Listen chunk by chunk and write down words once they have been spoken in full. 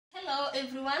Hello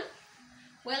everyone,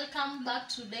 welcome back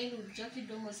to Dine with Joki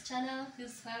Domo's channel.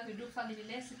 This is where we do family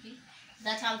recipe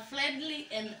that are friendly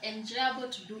and enjoyable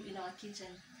to do in our kitchen.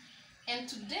 And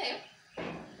today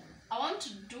I want to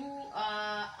do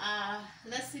a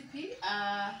recipe,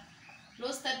 a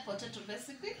roasted potato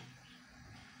recipe.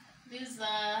 This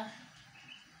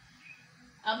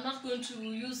I'm not going to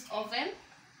use oven,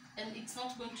 and it's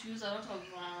not going to use a lot of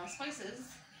spices.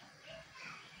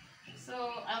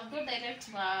 So I'll go direct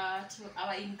to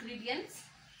our ingredients.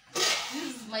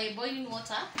 This is my boiling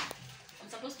water. I'm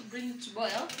supposed to bring it to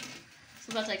boil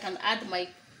so that I can add my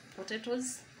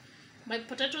potatoes. My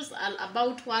potatoes are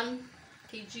about 1.5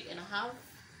 kg.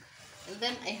 And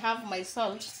then I have my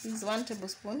salt. This is 1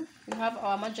 tablespoon. We have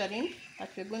our margarine that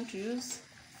we're going to use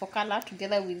for color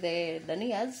together with the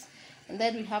danias. And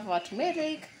then we have our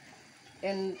turmeric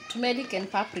and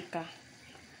paprika.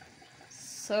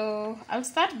 So I'll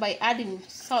start by adding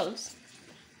salt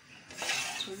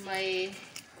to my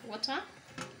water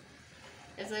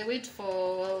as I wait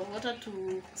for water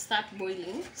to start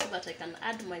boiling so that I can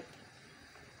add my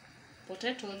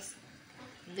potatoes.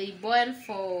 They boil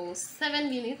for 7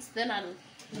 minutes, then I'll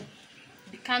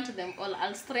decant them all.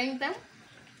 I'll strain them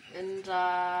and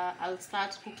I'll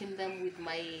start cooking them with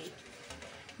my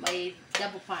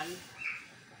double pan.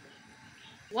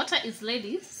 Water is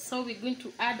ready, so we're going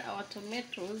to add our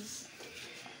tomatoes.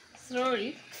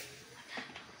 Sorry,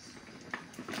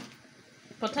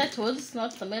 potatoes,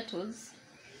 not tomatoes.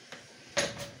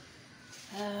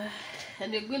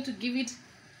 And we're going to give it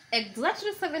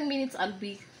exactly 7 minutes. I'll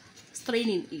be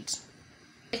straining it.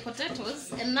 The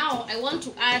potatoes, and now I want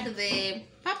to add the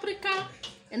paprika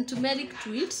and turmeric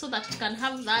to it so that it can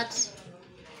have that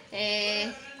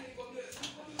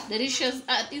delicious.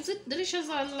 Is it delicious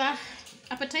or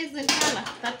appetizing color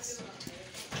that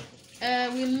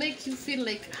will make you feel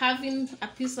like having a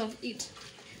piece of it.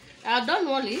 Don't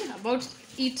worry about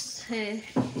its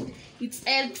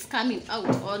eggs coming out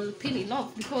or peeling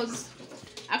off, because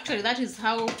actually that is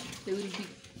how they will be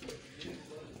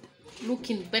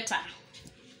looking better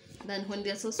than when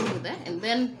they are so smooth. And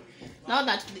then now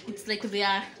that it's like they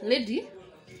are ready,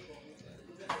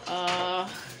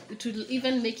 it will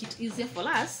even make it easier for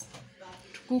us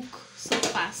to cook so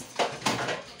fast.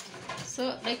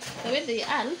 So like the way they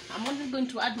are, I'm only going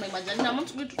to add my margarine.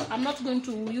 I'm not going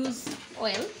to use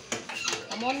oil.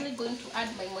 I'm only going to add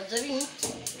my margarine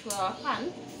to our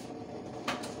pan.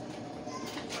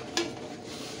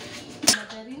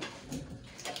 Margarine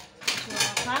to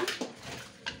our pan.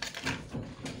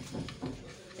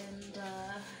 And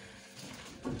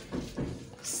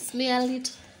smear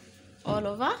it all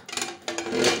over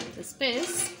the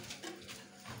space.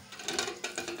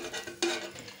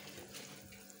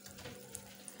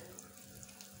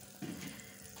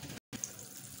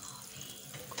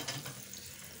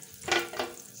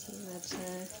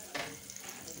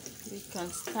 We can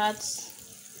start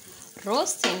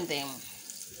roasting them.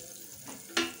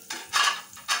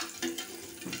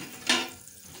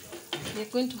 You're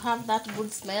going to have that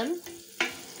good smell,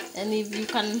 and if you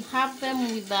can have them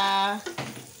with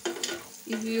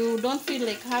if you don't feel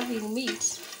like having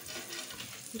meat,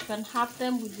 you can have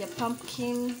them with your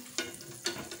pumpkin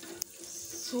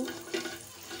soup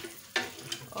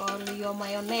or your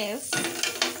mayonnaise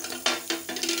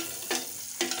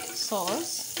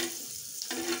sauce.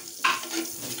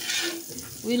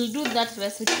 We'll do that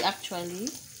recipe actually,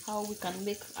 how we can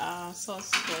make a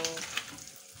sauce for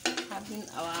having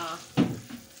our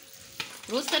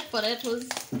roasted potatoes.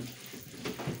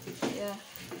 Yeah,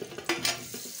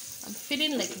 I'm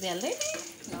feeling like they're ready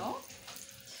now.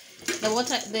 The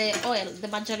oil, the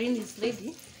margarine is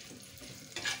ready.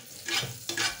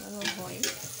 Olive oil.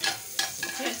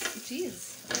 Yes, it is.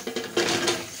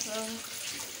 So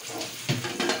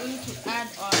we're going to add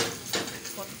our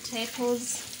potatoes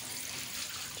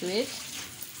to it.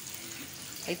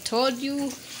 I told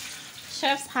you,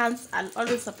 chef's hands are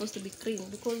always supposed to be clean,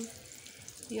 because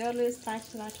you always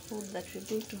touch that food that you're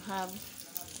going to have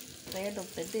at the end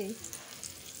of the day.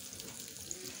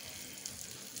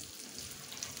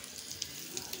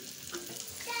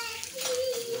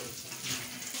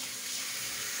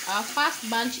 Our first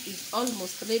bunch is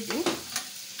almost ready, and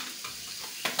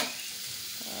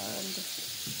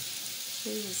this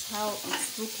is how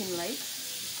it's looking like.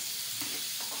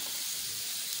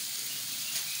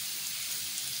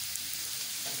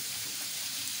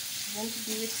 I'm going to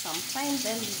give it some time,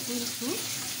 then we're going to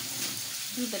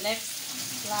do the last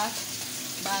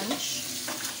bunch.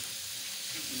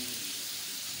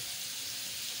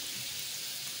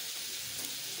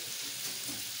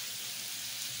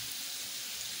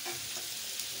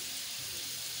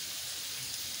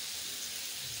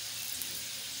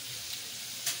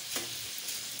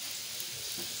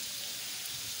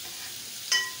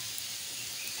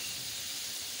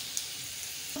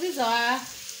 is our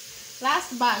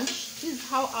last bunch. This is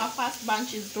how our first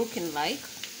bunch is looking like.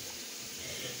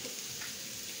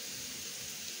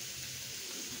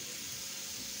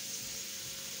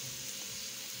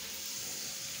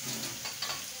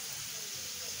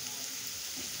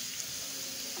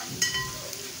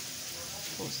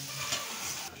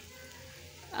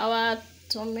 Our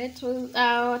tomatoes,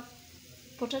 our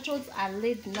potatoes are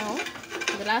laid now,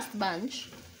 the last bunch,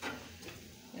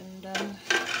 and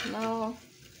now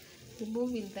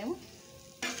removing them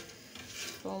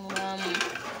from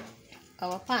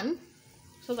our pan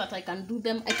so that I can do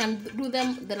them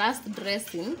the last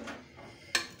dressing.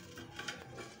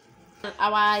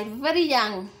 Our very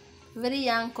young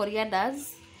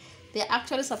corianders, they're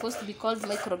actually supposed to be called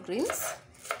microgreens.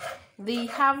 They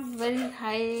have very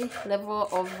high level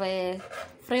of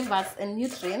flavors and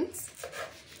nutrients,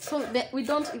 so that we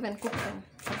don't even cook them.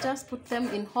 I just put them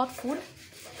in hot food,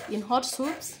 in hot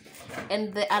soups,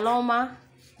 and the aroma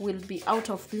will be out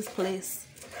of this place.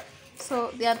 So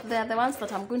they are the ones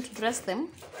that I'm going to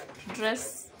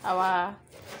dress our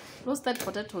roasted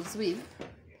potatoes with.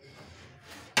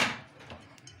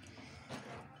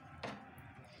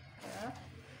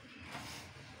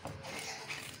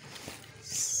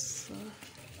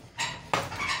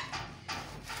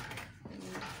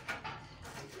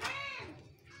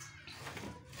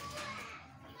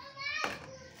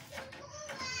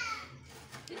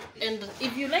 And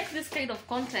if you like this kind of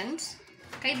content,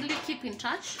 kindly keep in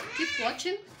touch, keep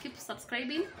watching, keep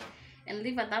subscribing, and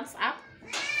leave a thumbs up.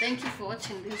 Thank you for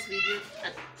watching this video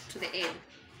to the end.